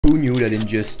Who knew that in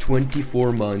just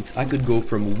 24 months I could go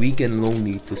from weak and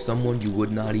lonely to someone you would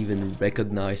not even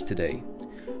recognize today?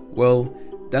 Well,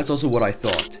 that's also what I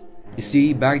thought. You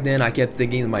see, back then I kept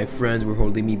thinking that my friends were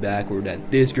holding me back, or that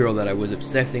this girl that I was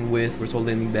obsessing with was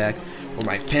holding me back, or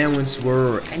my parents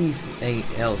were, or anything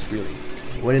else really.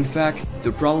 When in fact,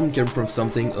 the problem came from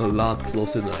something a lot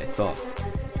closer than I thought.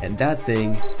 And that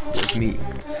thing was me.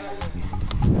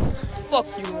 Fuck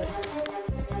you, man.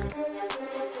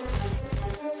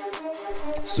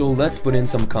 So let's put in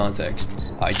some context.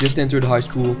 I just entered high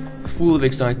school, full of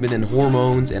excitement and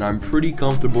hormones, and I'm pretty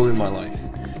comfortable in my life.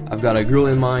 I've got a girl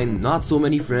in mind, not so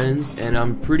many friends, and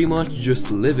I'm pretty much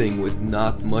just living with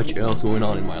not much else going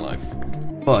on in my life.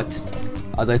 But,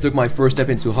 as I took my first step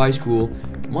into high school,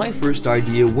 my first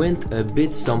idea went a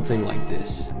bit something like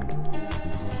this.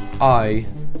 I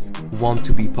want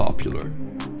to be popular.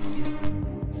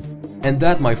 And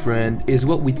that, my friend, is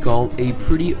what we'd call a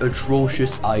pretty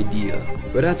atrocious idea.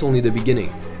 But that's only the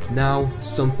beginning. Now,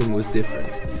 something was different.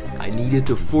 I needed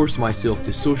to force myself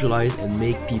to socialize and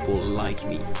make people like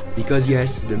me. Because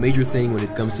yes, the major thing when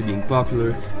it comes to being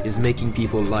popular is making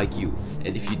people like you.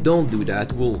 And if you don't do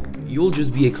that, well, you'll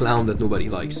just be a clown that nobody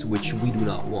likes, which we do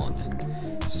not want.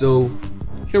 So,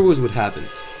 here was what happened.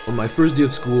 On my first day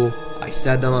of school, I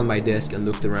sat down on my desk and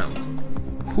looked around.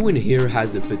 Who in here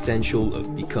has the potential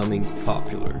of becoming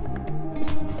popular?